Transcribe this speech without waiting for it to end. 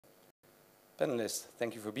panelists,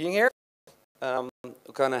 thank you for being here. We're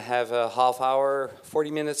going to have a half-hour,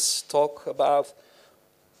 40 minutes talk about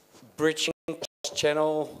bridging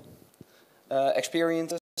channel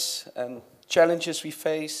experiences and challenges we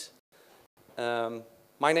face.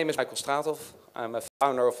 My name is Michael Straathoff. I'm a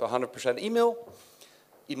founder of 100% email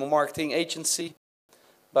marketing agency.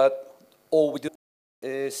 But all we do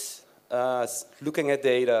is looking at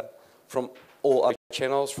data from all our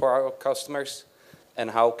channels for our customers and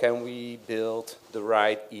how can we build the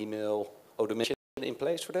right email automation in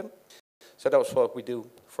place for them. So that's what we do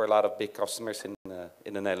for a lot of big customers in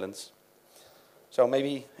the Netherlands. So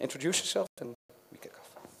maybe introduce yourself and we kick off.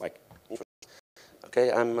 Mike.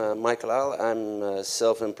 Okay, I'm Michael Aal. I'm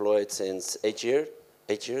self-employed since 8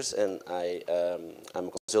 years, and I'm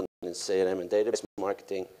a consultant in CRM and database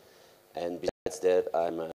marketing. And besides that,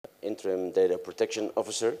 I'm an interim data protection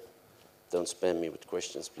officer. Don't spam me with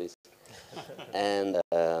questions, please. And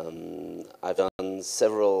I've done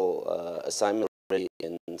several assignments already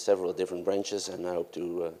in several different branches, and I hope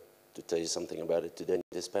to tell you something about it today in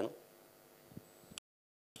this panel.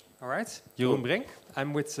 All right, Jeroen Brink.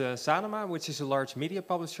 I'm with Sanoma, which is a large media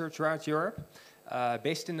publisher throughout Europe,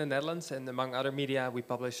 based in the Netherlands, and among other media, we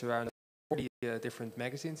publish around 40 different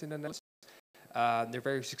magazines in the Netherlands. They're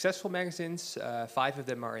very successful magazines. 5 of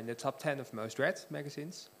them are in the top 10 of most read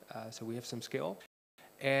magazines, so we have some skill.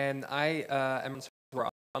 And I am for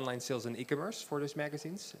online sales and e-commerce for those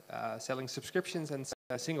magazines, selling subscriptions and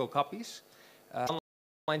single copies,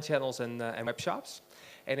 online channels and web shops.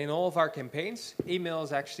 And in all of our campaigns, email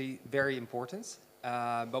is actually very important.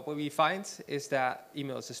 But what we find is that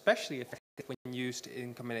email is especially effective when used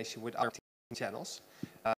in combination with other channels.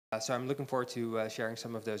 So I'm looking forward to sharing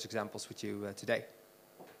some of those examples with you today.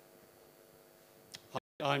 Hi,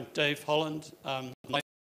 I'm Dave Holland.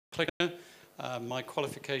 Liveclicker. My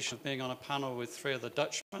qualification of being on a panel with 3 other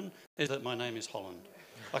Dutchmen is that my name is Holland.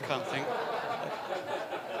 I can't think.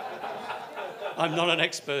 I'm not an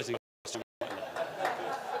expert in.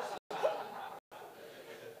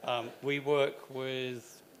 We work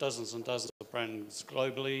with dozens and dozens of brands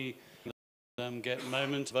globally. Get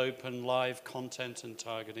moment of open live content and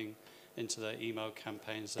targeting into their email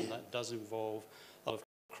campaigns, and that does involve a lot of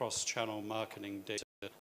cross-channel marketing data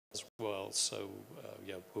as well. So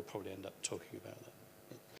yeah, we'll probably end up talking about that.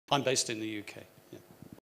 I'm based in the UK. Yeah.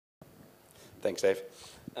 Thanks, Dave.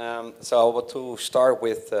 So I want to start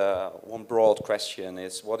with one broad question: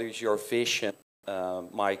 is what is your vision,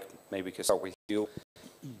 Mike? Maybe we can start with you.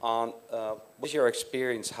 On what is your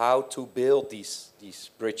experience? How to build these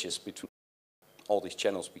bridges between all these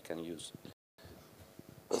channels we can use?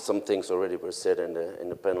 Some things already were said in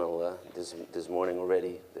the panel this morning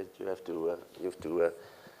already, that you have to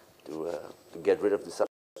get rid of the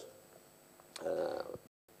subjects.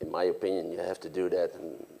 In my opinion, you have to do that,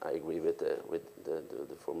 and I agree with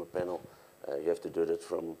the former panel. You have to do that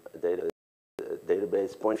from a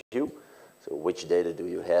database point of view. So which data do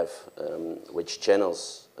you have? Which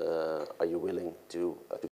channels are you willing to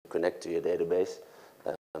connect to your database?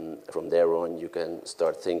 From there on, you can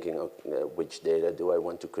start thinking of which data do I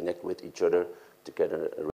want to connect with each other to get a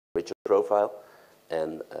richer profile.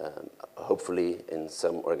 And hopefully in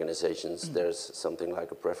some organizations, there's something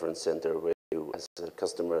like a preference center where you as a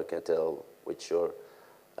customer can tell which your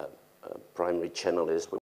primary channel is,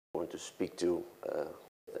 where you want to speak to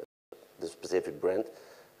the specific brand.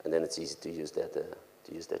 And then it's easy to use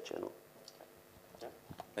that channel. Yeah.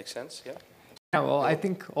 Makes sense, yeah? Yeah, well, I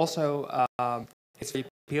think also it's very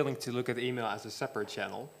appealing to look at email as a separate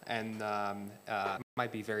channel, and it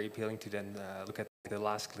might be very appealing to then look at the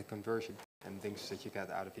last click conversion and things that you get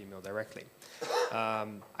out of email directly.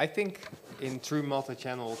 I think in true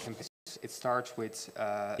multi-channel campaigns, it starts with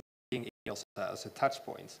seeing emails as a touch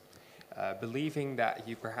point, believing that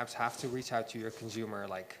you perhaps have to reach out to your consumer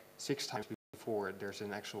like 6 times before there's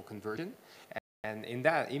an actual conversion, and in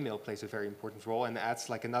that, email plays a very important role and adds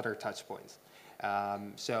like another touch point.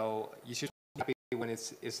 So you should be happy when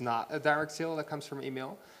it's not a direct sale that comes from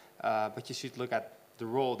email, but you should look at the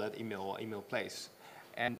role that email plays,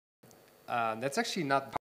 and that's actually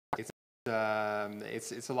not.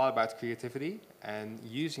 It's a lot about creativity and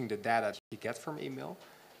using the data you get from email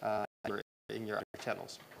in your other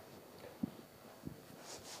channels.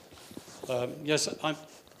 Yes,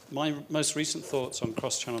 my most recent thoughts on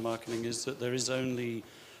cross-channel marketing is that there is only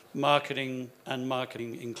marketing, and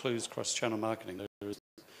marketing includes cross-channel marketing.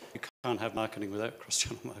 You can't have marketing without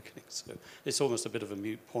cross-channel marketing, so it's almost a bit of a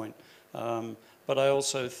moot point. But I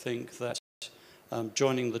also think that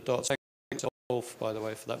joining the dots, thanks Wolf, by the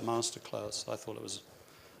way, for that masterclass. I thought it was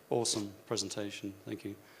an awesome presentation. Thank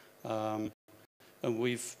you. And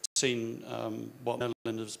we've seen what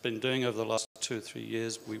Holland has been doing over the last 2 or 3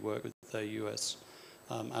 years. We work with their US,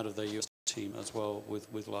 out of their US team as well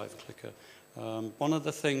with Liveclicker. One of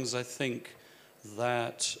the things I think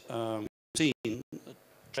that we've seen a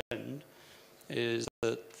trend is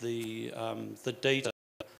that the data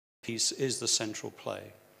piece is the central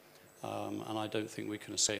play, and I don't think we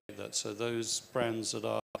can escape that. So those brands that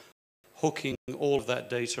are hooking all of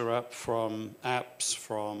that data up from apps,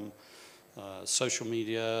 from social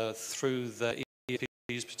media, through their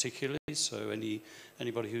ESPs particularly, so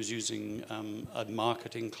anybody who's using a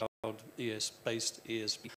marketing cloud based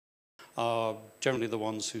ESP are generally the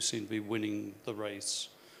ones who seem to be winning the race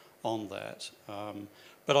on that.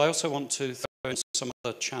 But I also want to throw in some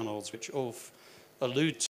other channels which Ulf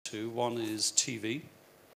alludes to. One is TV.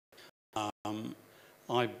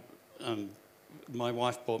 My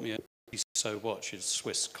wife bought me a Tissot watch. It's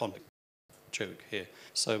Swiss convict joke here.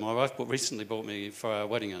 So my wife recently bought me for our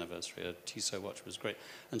wedding anniversary a Tissot watch. It was great.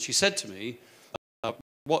 And she said to me,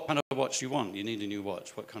 what kind of watch do you want? You need a new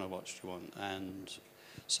watch. What kind of watch do you want? And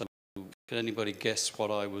so can anybody guess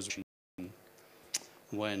what I was watching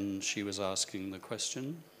when she was asking the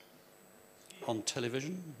question on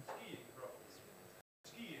television?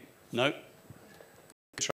 No.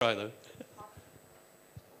 Try though.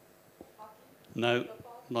 No,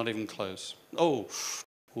 not even close. Oh,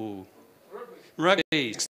 ooh.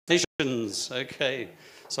 Rugby, Six Nations. Okay,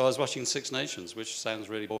 so I was watching Six Nations, which sounds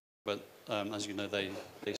really boring, but as you know,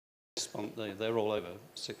 they're all over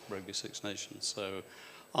Rugby Six Nations. So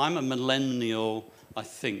I'm a millennial, I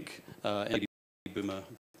think, in a boomer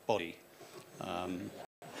body.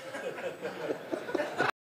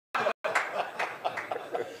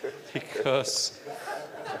 Because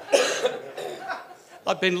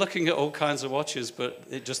I've been looking at all kinds of watches, but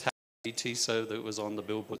it just happened to be Tissot that was on the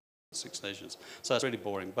billboard Six Nations. So that's really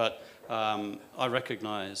boring. But I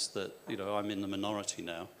recognise that I'm in the minority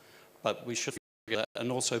now, but we should figure that. And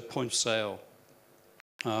also point of sale.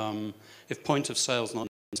 If point of sale is not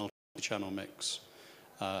a channel mix,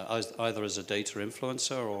 either as a data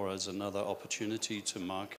influencer or as another opportunity to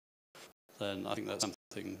market, then I think that's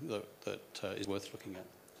something that is worth looking at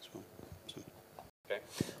as well. So. Okay.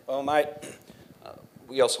 Well,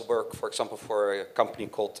 we also work, for example, for a company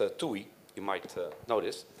called TUI. You might know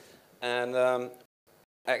this. And I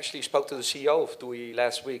actually spoke to the CEO of TUI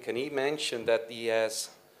last week, and he mentioned that he has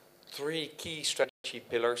 3 key strategy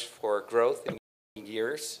pillars for growth in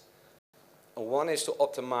years. And one is to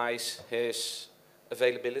optimize his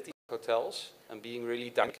availability of hotels and being really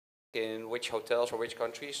dynamic in which hotels or which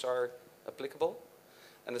countries are applicable.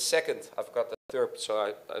 And the second, I've got the third, so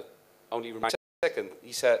I only remind the second,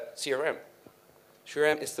 he said CRM.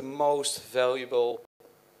 CRM is the most valuable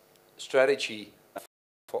strategy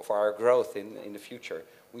for our growth in the future.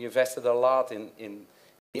 We invested a lot in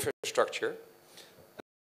infrastructure,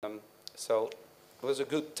 so it was a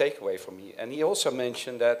good takeaway for me. And he also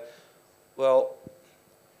mentioned that, well,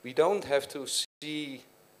 we don't have to see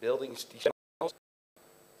buildings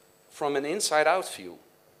from an inside-out view,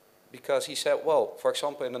 because he said, well, for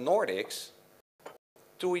example, in the Nordics,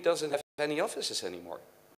 TUI doesn't have any offices anymore.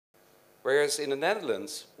 Whereas in the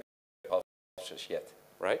Netherlands, we don't have offices yet,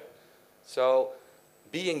 right? So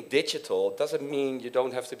being digital doesn't mean you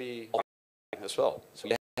don't have to be online as well. So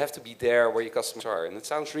you have to be there where your customers are. And it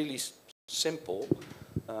sounds really simple.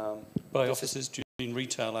 By offices, do you mean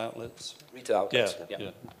retail outlets? Retail outlets,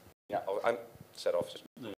 yeah. I said offices,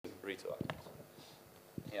 retail outlets.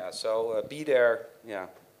 Yeah, so be there,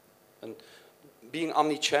 And being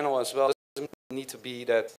omni-channel as well doesn't need to be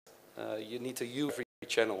that you need to use every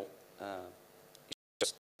channel.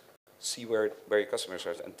 Just see where your customers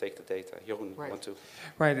are and take the data. Jeroen, right. Want to?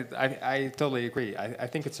 Right, I totally agree. I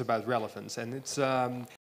think it's about relevance, and it's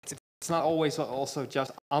not always also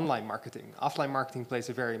just online marketing. Offline marketing plays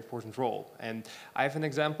a very important role, and I have an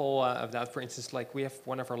example of that. For instance, like we have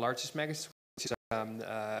one of our largest magazines, which is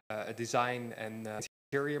a design and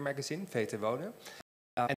interior magazine, Vete Wonen.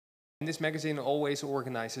 And this magazine always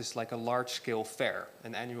organizes like a large-scale fair,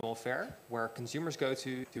 an annual fair, where consumers go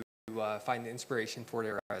to find inspiration for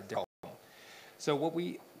their home. So what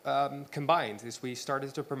we combined is we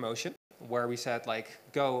started a promotion where we said, like,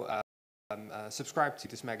 go subscribe to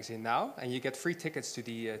this magazine now, and you get free tickets to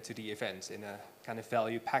the events in a kind of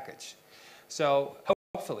value package. So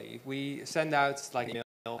hopefully we send out like an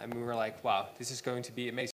email, and we were like, wow, this is going to be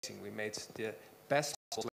amazing. We made the best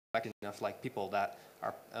selection of like people that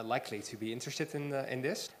are likely to be interested in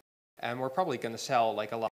this, and we're probably going to sell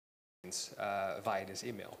like a lot of things via this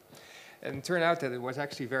email. And it turned out that it was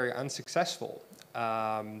actually very unsuccessful.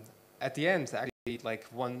 At the end, actually, like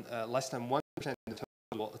less than 1% of the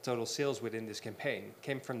total sales within this campaign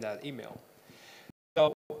came from that email.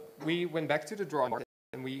 So we went back to the drawing board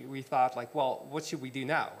and we thought like, well, what should we do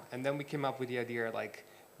now? And then we came up with the idea like,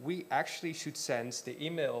 we actually should send the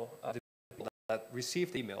email, the people that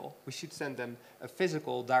received the email, we should send them a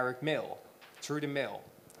physical direct mail through the mail.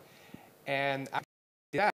 And after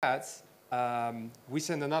that, we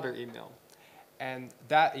sent another email. And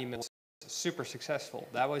that email was super successful.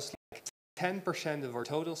 That was like 10% of our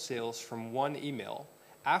total sales from one email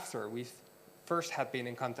after we first had been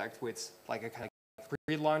in contact with like a kind of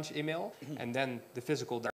pre-launch email and then the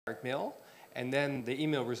physical direct mail. And then the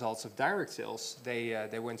email results of direct sales,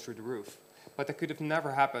 they went through the roof. But that could have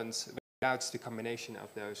never happened without the combination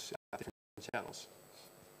of those different channels.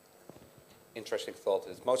 Interesting thought.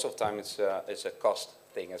 Most of the time it's a cost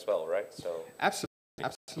thing as well, right? So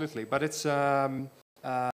Absolutely. But it's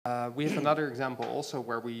we have another example also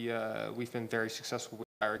where we've been very successful with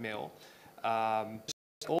direct mail.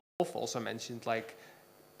 Ulf also mentioned like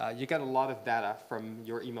you get a lot of data from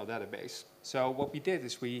your email database. So what we did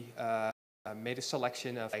is we made a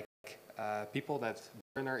selection of like people that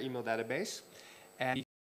were in our email database, and we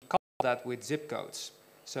coupled that with zip codes.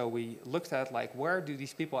 So we looked at like where do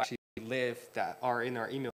these people actually live that are in our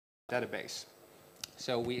email database.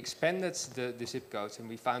 So we expanded the zip codes and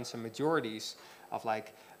we found some majorities of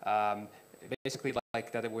like basically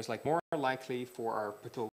like that it was like more likely for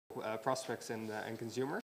our prospects and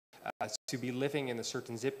consumers to be living in a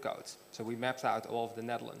certain zip code. So we mapped out all of the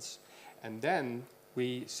Netherlands, and then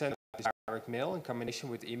we sent this direct mail in combination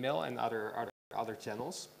with email and other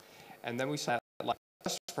channels, and then we sent like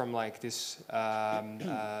just from like this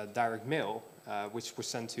direct mail, which was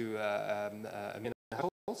sent to a million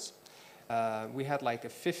households. We had like a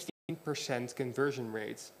 15% conversion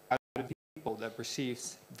rate out of the people that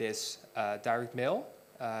received this direct mail,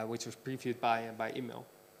 which was previewed by email.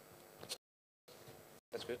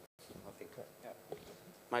 That's good. I think. Yeah.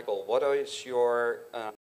 Michael, what is your?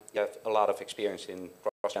 You have a lot of experience in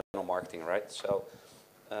cross-channel marketing, right? So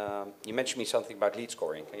you mentioned me something about lead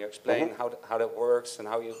scoring. Can you explain how that works and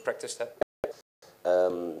how you practice that?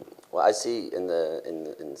 Well, I see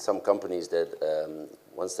in some companies that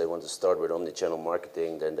once they want to start with omni-channel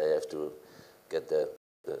marketing, then they have to get the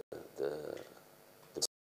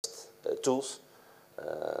tools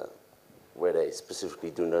where they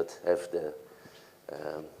specifically do not have the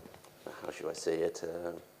how should I say it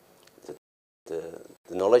the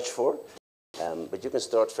knowledge for. But you can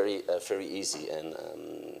start very easy, and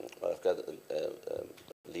well, I've got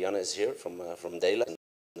Liana is here from Dela.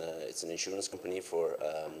 It's an insurance company for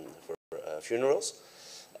funerals,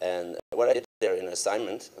 and what I did there in an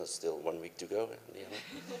assignment, still 1 week to go,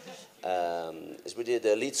 Liana, is we did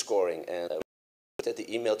lead scoring, and we looked at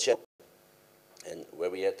the email channel, and where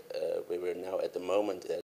we're now at the moment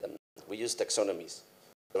that we use taxonomies.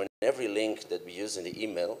 So in every link that we use in the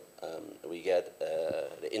email, we get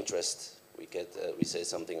the interest. We say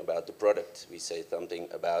something about the product. We say something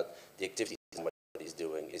about the activities, what he's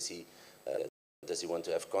doing. Does he want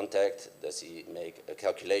to have contact? Does he make a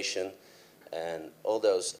calculation? And all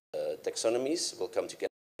those taxonomies will come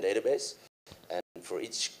together in a database. And for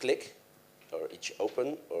each click, or each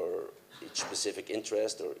open, or each specific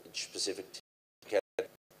interest, or each specific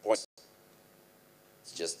point,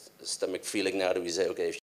 it's just a stomach feeling now that we say, okay,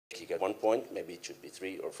 if you get 1 point, maybe it should be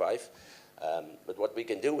 3 or 5. But what we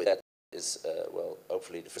can do with that is, well,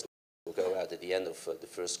 hopefully the first will go out at the end of the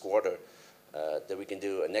first quarter, that we can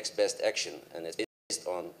do a next best action, and it's based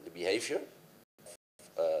on the behavior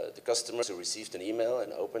of the customers who received an email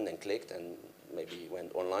and opened and clicked and maybe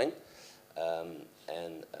went online,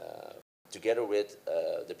 and together with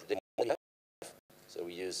the predictive model. So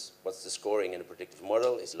we use what's the scoring in the predictive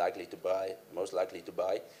model, is likely to buy, most likely to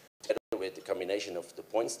buy, together with the combination of the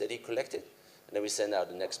points that he collected, and then we send out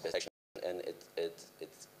the next best action, and it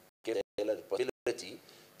gives the possibility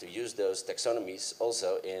to use those taxonomies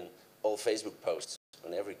also in all Facebook posts.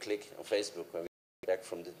 On every click on Facebook, when we get back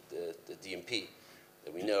from the DMP,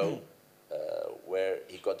 that we know where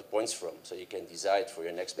he got the points from. So you can decide for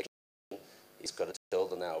your next action. He's got a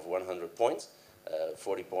total now of 100 points.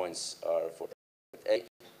 40 points are for product A,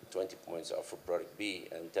 20 points are for product B,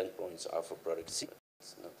 and 10 points are for product C.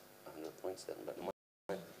 It's not 100 points then, but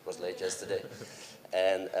mine was late yesterday.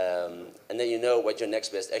 And then you know what your next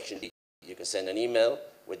best action is. You can send an email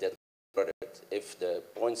with that product. If the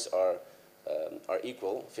points are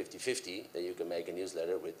equal, 50-50, then you can make a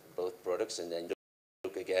newsletter with both products, and then you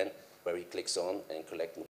look again where he clicks on and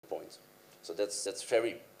collect more points. So that's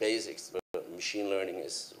very basic. Machine learning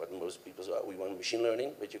is what most people say. We want machine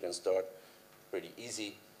learning, but you can start pretty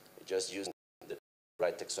easy, just using the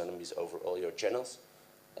right taxonomies over all your channels,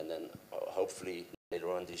 and then hopefully later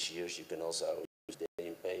on this year, you can also use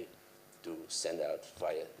the pay to send out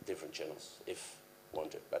via different channels if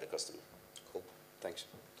wanted by the customer. Cool, thanks.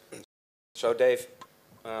 So Dave,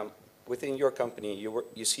 within your company,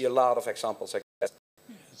 you see a lot of examples like that.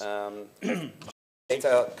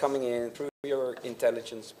 Data coming in through your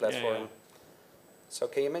intelligence platform. Yeah. So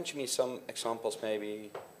can you mention me some examples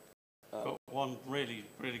maybe? Got one really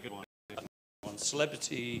good one.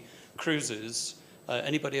 Celebrity cruises.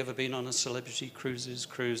 Anybody ever been on a celebrity cruise?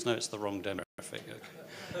 No, it's the wrong demographic.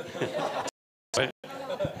 Okay.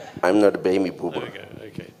 I'm not a baby boomer. There we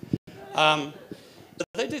go. Okay.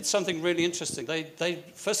 They did something really interesting. They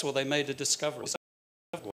first of all, they made a discovery.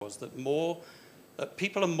 Was that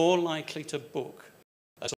people are more likely to book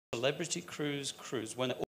a celebrity cruise when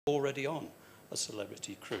they're already on a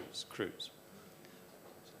celebrity cruise.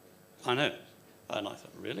 I know. And I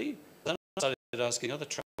thought, really? Then I started asking other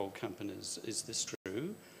travel companies, is this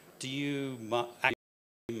true? Do you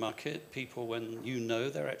market people when you know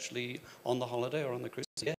they're actually on the holiday or on the cruise?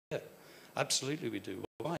 Yeah, absolutely we do.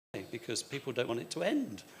 Why? Because people don't want it to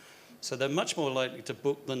end. So they're much more likely to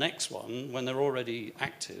book the next one when they're already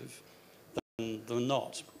active than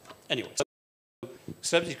not. Anyway, so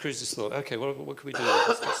Celebrity Cruises thought, okay, what can we do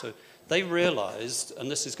with this? So they realized, and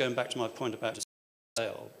this is going back to my point about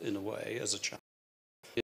sale in a way as a channel,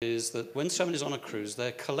 is that when someone is on a cruise,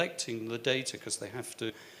 they're collecting the data because they have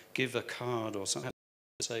to give a card or something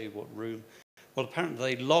to say what room. Well,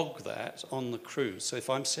 apparently they log that on the cruise. So if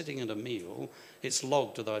I'm sitting at a meal, it's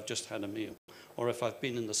logged that I've just had a meal. Or if I've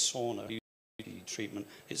been in the sauna beauty treatment,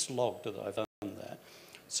 it's logged that I've done that.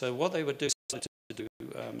 So what they were doing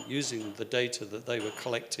using the data that they were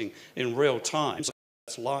collecting in real time, so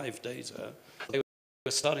that's live data, they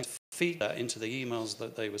were starting to feed that into the emails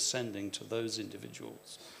that they were sending to those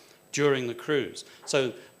individuals during the cruise.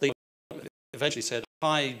 So they eventually said,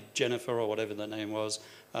 hi, Jennifer, or whatever their name was.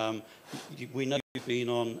 We know you've been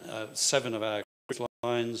on 7 of our cruise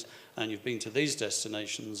lines, and you've been to these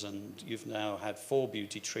destinations, and you've now had 4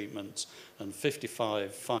 beauty treatments and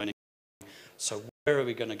 55 fining. So where are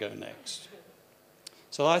we going to go next?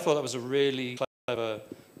 So I thought that was a really clever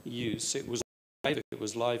use. It was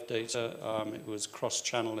live data. It was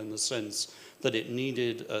cross-channel in the sense that it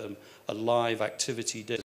needed a live activity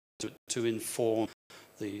data to inform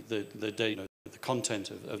the data, the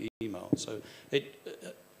content of email. So it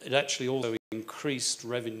actually also increased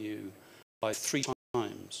revenue by 3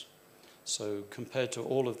 times. So compared to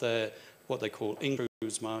all of their what they call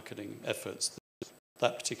in-cruise marketing efforts,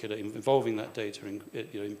 that particular involving that data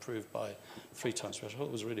improved by 3 times, which I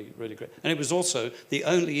thought was really great. And it was also the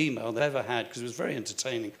only email they ever had, because it was very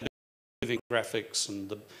entertaining, moving graphics and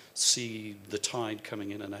the tide coming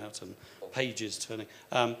in and out and pages turning.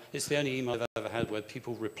 It's the only email I've ever had where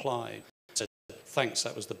people replied, said, thanks,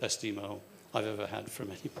 that was the best email I've ever had from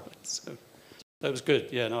anybody. So that was good.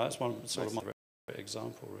 Yeah, no, that's one sort of my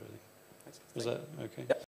example, really. Was that okay?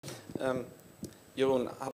 Yeah.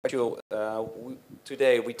 Jeroen, how about you?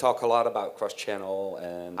 Today we talk a lot about cross-channel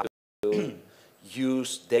and how to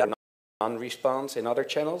use data non-response in other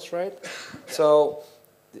channels, right? So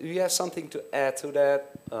do you have something to add to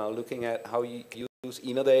that, looking at how you use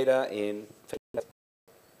email data in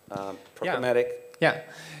programmatic?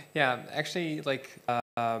 Yeah. Actually, like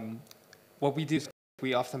what we do is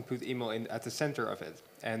we often put email in at the center of it.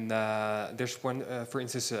 And there's one, for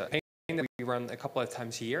instance, a campaign that we run a couple of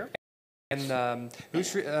times a year. And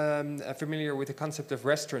who's familiar with the concept of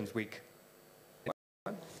Restaurant Week?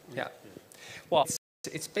 Yeah. Well,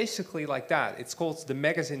 it's basically like that. It's called the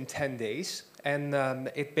Magazine 10 Days. And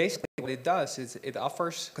it basically, what it does is it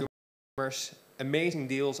offers consumers amazing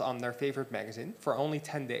deals on their favorite magazine for only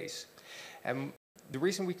 10 days. And the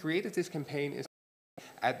reason we created this campaign is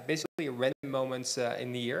at basically random moments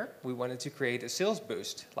in the year, we wanted to create a sales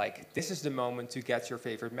boost. Like, this is the moment to get your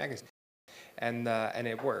favorite magazine. And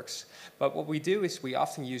it works. But what we do is we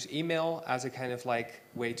often use email as a kind of like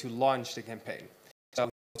way to launch the campaign. So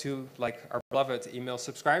to like our beloved email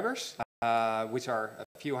subscribers, which are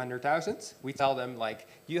a few 100,000, we tell them like,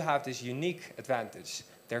 you have this unique advantage.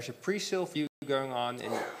 There's a pre-sale view going on,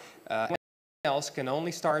 and else can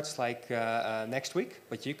only start like next week,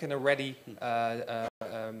 but you can already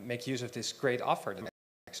make use of this great offer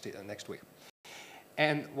next week.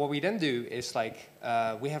 And what we then do is like,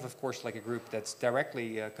 we have of course like a group that's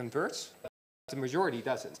directly converts, but the majority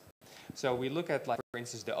doesn't. So we look at like, for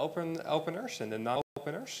instance, the openers and the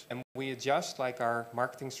non-openers, and we adjust like our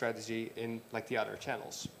marketing strategy in like the other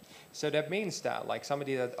channels. So that means that like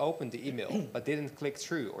somebody that opened the email but didn't click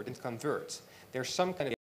through or didn't convert, there's some kind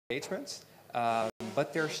of engagement,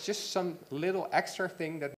 but there's just some little extra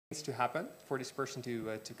thing that to happen for this person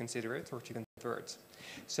to consider it or to convert.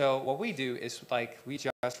 So what we do is like we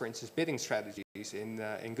adjust, for instance, bidding strategies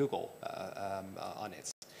in Google on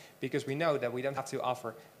it, because we know that we don't have to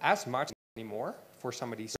offer as much anymore for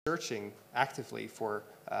somebody searching actively for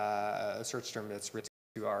a search term that's related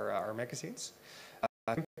to our magazines,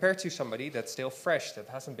 compared to somebody that's still fresh, that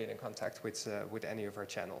hasn't been in contact with any of our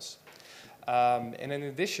channels. And in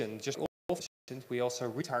addition, just we also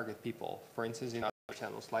retarget people, for instance, in other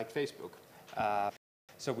channels like Facebook.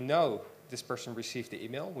 So we know this person received the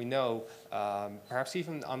email. We know perhaps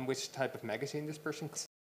even on which type of magazine this person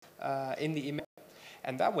in the email.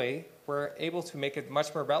 And that way, we're able to make it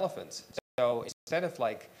much more relevant. So instead of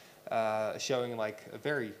like showing like a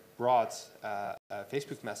very broad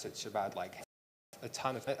Facebook message about like a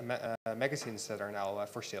ton of magazines that are now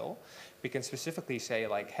for sale, we can specifically say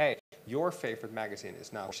like, hey, your favorite magazine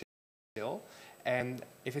is now for sale. And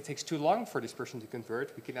if it takes too long for this person to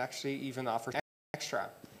convert, we can actually even offer extra.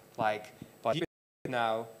 Like, but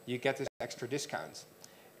now you get this extra discount.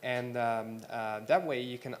 And that way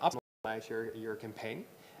you can optimize your campaign.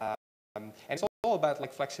 And it's all about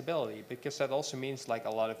like flexibility, because that also means like a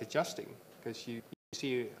lot of adjusting, because you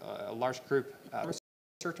see a large group a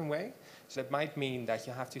certain way. So that might mean that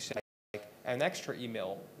you have to send like an extra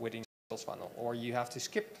email within your sales funnel, or you have to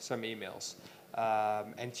skip some emails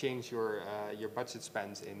and change your budget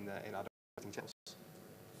spends in other channels.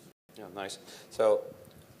 Yeah, nice. So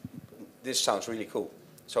this sounds really cool.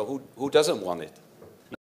 So who doesn't want it?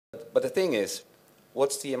 But the thing is,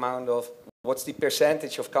 what's the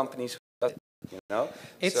percentage of companies who does it, you know?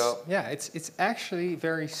 It's actually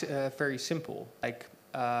very simple. Like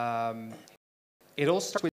it all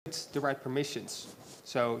starts with the right permissions.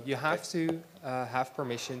 So you have to have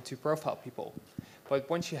permission to profile people. But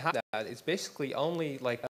once you have that, it's basically only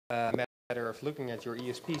like a matter of looking at your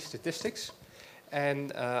ESP statistics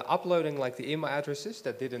and uploading like the email addresses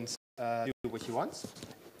that didn't do what you want,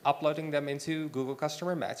 uploading them into Google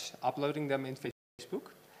Customer Match, uploading them in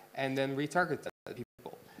Facebook, and then retarget the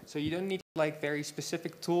people. So you don't need like very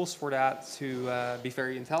specific tools for that to be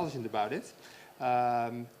very intelligent about it.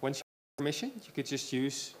 Once you have permission, you could just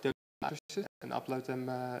use those addresses and upload them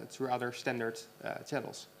through other standard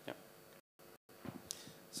channels. Yeah.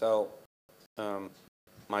 So,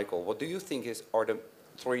 Michael, what do you think are the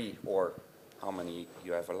 3, or how many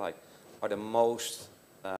you ever like, are the most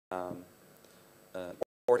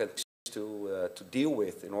important things to deal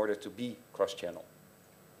with in order to be cross-channel?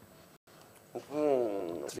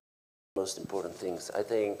 Most important things. I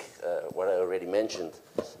think what I already mentioned.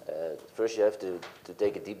 First, you have to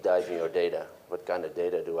take a deep dive in your data. What kind of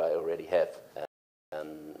data do I already have?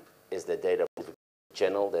 Is the data from the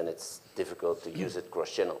channel? Then it's difficult to use it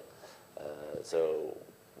cross-channel. So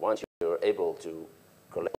once you're able to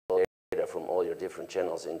collect all data from all your different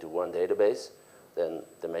channels into one database, then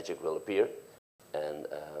the magic will appear. And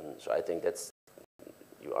so I think that's,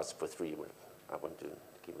 you asked for 3, I want to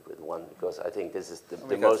keep it with 1, because I think this is the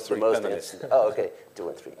most oh, okay, 2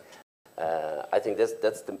 and 3. I think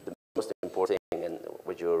that's the most important thing, and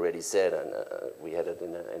what you already said, and we had it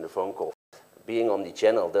in the phone call. Being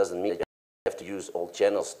omni-channel doesn't mean that you have to use all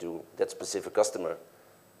channels to that specific customer.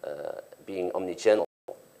 Being omni-channel,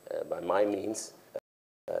 by my means,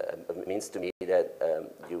 means to me that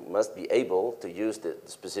you must be able to use the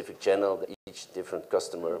specific channel that each different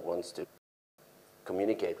customer wants to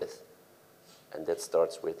communicate with. And that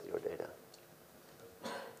starts with your data.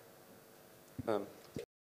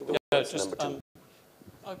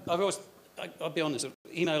 I'll be honest,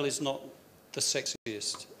 email is not the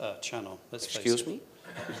sexiest channel. Let's face it. Excuse me?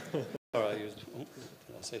 All right, did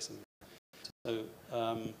I say something? So,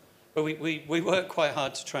 but we work quite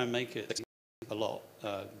hard to try and make it a lot,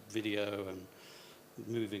 video and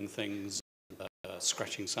moving things,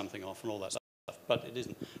 scratching something off and all that stuff, but it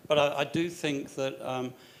isn't. But I do think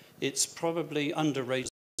that it's probably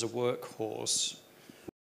underrated as a workhorse,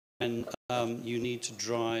 and you need to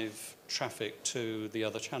drive traffic to the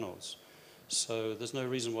other channels. So there's no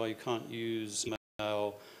reason why you can't use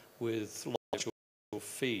email with live social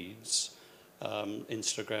feeds,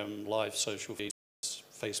 Instagram live social feeds,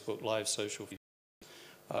 Facebook live social feeds.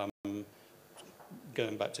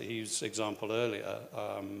 Going back to Hugh's example earlier,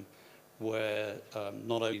 where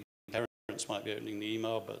not only parents might be opening the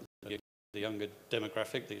email, but the younger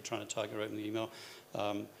demographic that you're trying to target opening the email,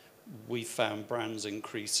 we found brands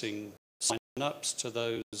increasing sign-ups to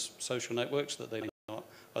those social networks that they may not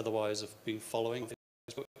otherwise have been following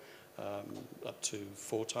Facebook, up to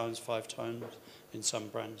 4 times, 5 times in some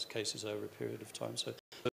brands' cases over a period of time.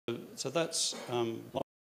 So that's one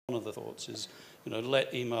of the thoughts is,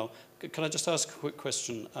 let email. Can I just ask a quick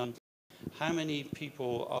question? how many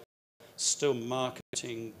people are still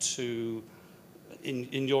marketing to,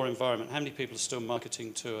 in your environment, how many people are still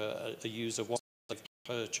marketing to a user once they've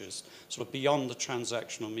purchased, sort of beyond the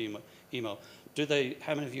transactional email?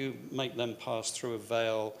 How many of you make them pass through a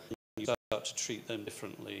veil and you start to treat them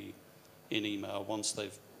differently in email once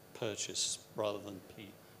they've purchased rather than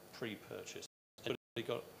pre-purchase? Anybody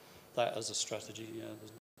got that as a strategy?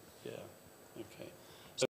 Yeah, okay.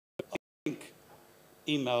 So I think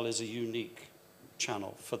email is a unique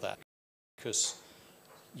channel for that, because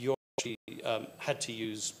you actually had to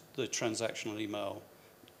use the transactional email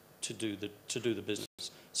to do the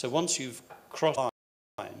business. So once you've crossed the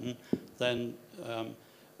line, then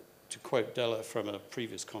to quote Della from a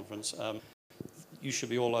previous conference, you should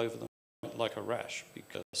be all over them like a rash,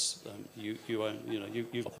 because you've got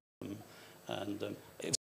them, and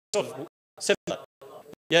it's sort of similar.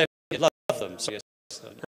 Yeah, you love them. So yes,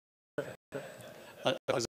 I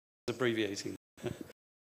was abbreviating.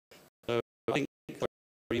 So I think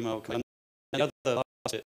email and the other part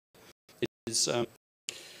of it is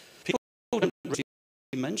people don't really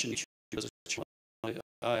mention YouTube as a channel.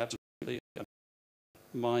 I absolutely.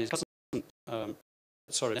 My cousin,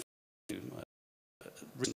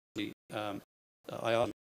 recently,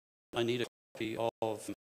 I need a copy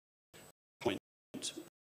of point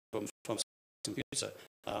from computer.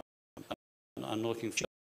 And I'm looking for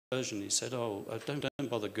a version. He said, "Oh, don't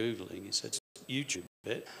bother Googling." He said, "YouTube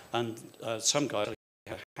it, and some guy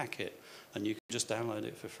hack it, and you can just download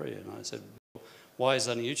it for free." And I said, well, "Why is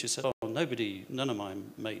that on YouTube?" He said, "Oh, none of my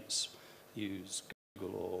mates use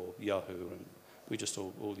Google or Yahoo, and we just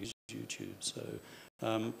all use YouTube." So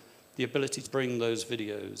the ability to bring those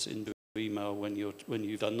videos into email when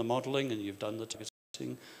you've done the modeling and you've done the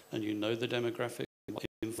targeting and you know the demographic,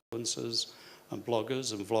 influencers and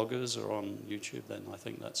bloggers and vloggers are on YouTube, then I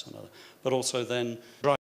think that's another. But also then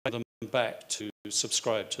drive them back to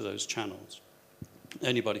subscribe to those channels.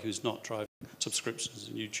 Anybody who's not driving subscriptions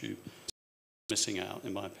on YouTube is missing out,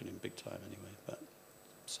 in my opinion, big time anyway. But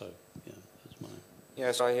so yeah, that's mine.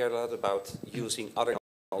 Yes, I hear a lot about using other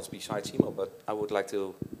channels besides email, but I would like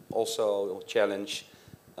to also challenge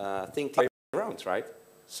think around, right?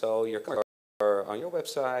 So your customers are on your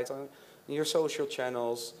website, on your social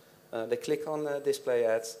channels, they click on the display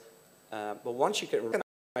ads, but once you can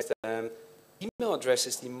recognize them, email address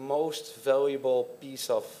is the most valuable piece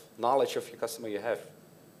of knowledge of your customer you have.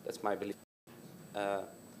 That's my belief.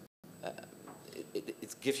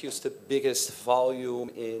 It gives you the biggest volume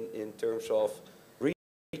in terms of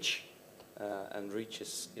reach, and reach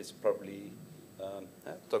is probably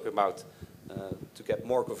talking about to get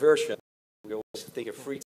more conversion. We always think of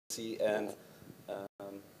frequency and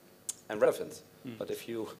relevant, but if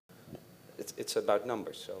you, it's about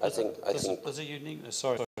numbers. So I think there's a uniqueness.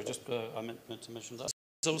 Sorry, just I meant to mention that.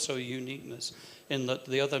 There's also a uniqueness in that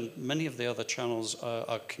many of the other channels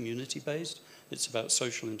are community-based. It's about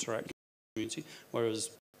social interaction community, whereas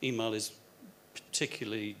email is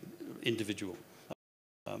particularly individual.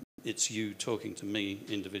 It's you talking to me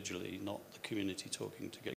individually, not the community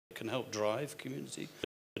talking together. It can help drive community,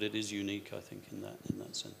 but it is unique, I think, in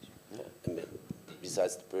that sense. Yeah, and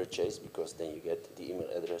besides the purchase, because then you get the email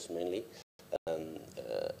address mainly,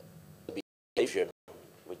 the behavior,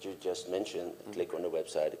 which you just mentioned, click on the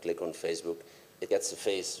website, click on Facebook, it gets a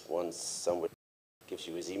face once someone gives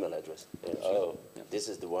you his email address. And, oh, this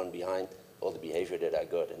is the one behind all the behavior that I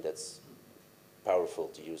got, and that's powerful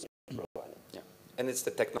to use in profiling. Yeah, and it's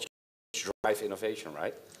the technology drive innovation,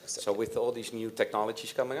 right? Exactly. So with all these new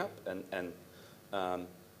technologies coming up and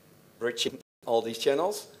bridging all these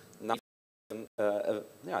channels, now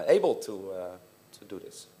able to do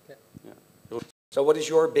this. Okay. Yeah. So what is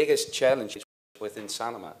your biggest challenge within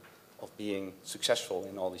Sanoma of being successful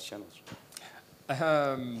in all these channels?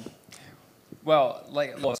 Well,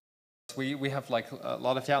 like we have like a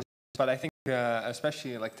lot of challenges, but I think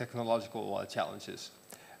especially like technological challenges.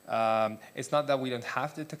 It's not that we don't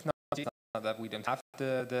have the technology, it's not that we don't have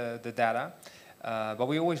the data, but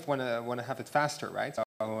we always want to have it faster, right? So,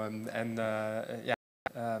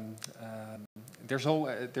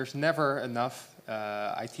 there's never enough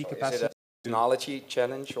IT capacity. Is it a technology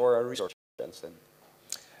challenge or a resource challenge then?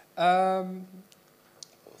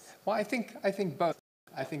 Well, I think both.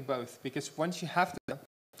 I think both, because once you have the,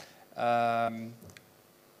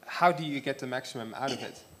 how do you get the maximum out of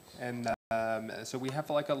it? And so we have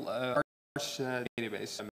like a large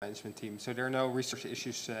database management team, so there are no resource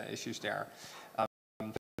issues there.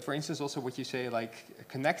 But for instance, also what you say, like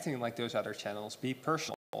connecting like those other channels, be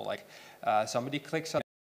personal. Like somebody clicks on it,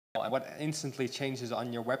 and what instantly changes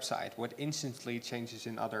on your website, what instantly changes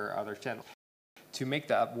in other channels. To make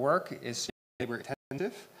that work is labor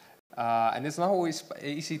intensive. And it's not always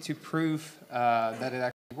easy to prove that it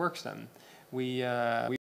actually works then. We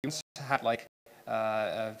also had like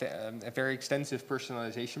a very extensive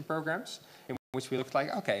personalization programs in which we looked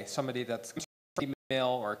like, okay, somebody that comes from email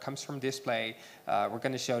or comes from display, we're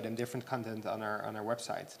going to show them different content on our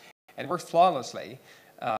website. And it worked flawlessly,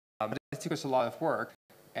 but it took us a lot of work.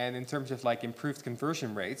 And in terms of like improved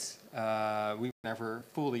conversion rates, we were never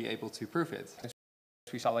fully able to prove it.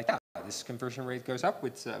 We saw like, yeah, this conversion rate goes up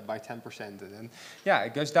with by 10%, and then yeah,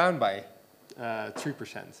 it goes down by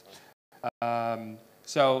 3%.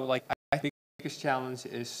 So like, I think the biggest challenge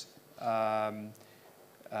is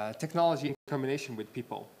technology in combination with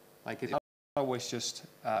people. Like, it's not always just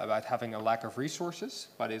about having a lack of resources,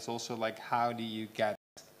 but it's also like, how do you get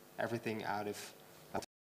everything out of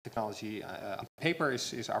technology paper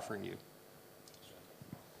is offering you.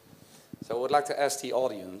 So I would like to ask the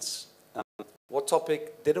audience, what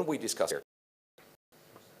topic didn't we discuss here?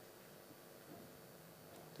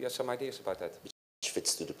 Do you have some ideas about that? Which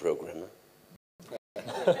fits to the program.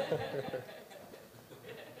 Huh?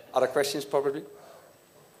 Other questions probably?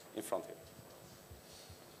 In front here.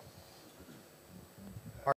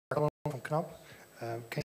 From Knap.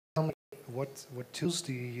 Can you tell me what tools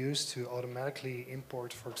do you use to automatically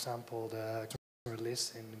import, for example, the customer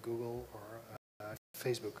list in Google or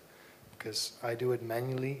Facebook? Because I do it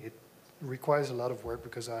manually. It requires a lot of work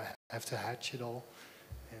because I have to hatch it all.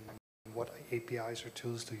 And what APIs or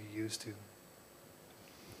tools do you use to?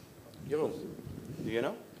 Jeroen, do you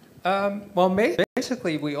know? Well,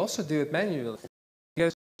 basically, we also do it manually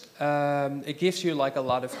because it gives you like a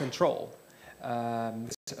lot of control.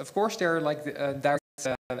 Of course, there are like direct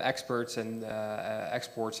experts and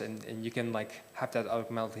exports, and you can like have that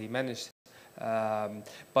automatically managed.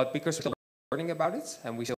 But because we're still learning about it,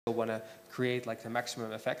 and we still want to create like the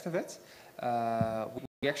maximum effect of it,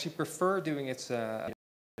 we actually prefer doing it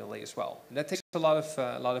manually as well. And that takes a lot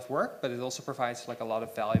of work, but it also provides like a lot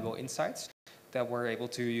of valuable insights that we're able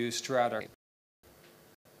to use throughout our.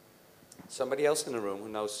 Somebody else in the room who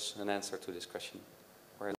knows an answer to this question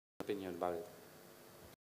or an opinion about it?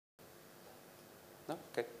 No?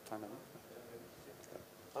 Okay, fine.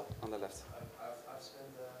 Oh, on the left. I've spent.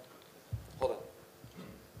 Hold on.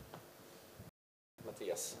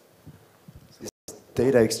 Matthias.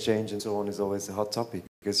 Data exchange and so on is always a hot topic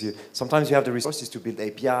because sometimes you have the resources to build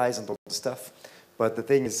APIs and all the stuff, but the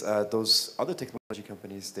thing is, those other technology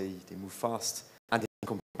companies they move fast and they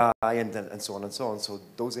can comply and so on and so on. So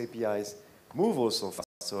those APIs move also fast.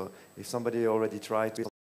 So if somebody already tried to do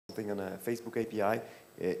something on a Facebook API,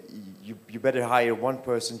 you better hire one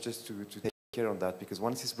person just to take care of that, because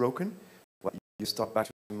once it's broken, well, you start back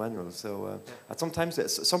to the manual. So at sometimes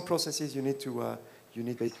some processes you need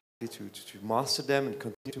basically to master them and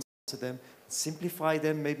continue to master them, simplify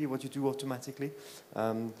them, maybe what you do automatically,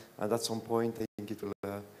 and at some point I think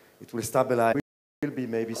it will stabilize. There will be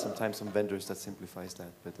maybe sometimes some vendors that simplifies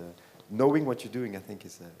that, but knowing what you're doing I think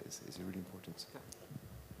is really important.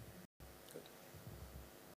 Good.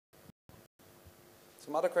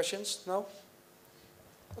 Some other questions? No?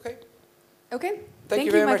 Okay. Okay. Thank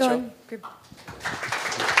you very much. Good.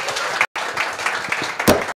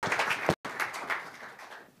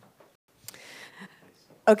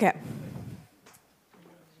 Okay.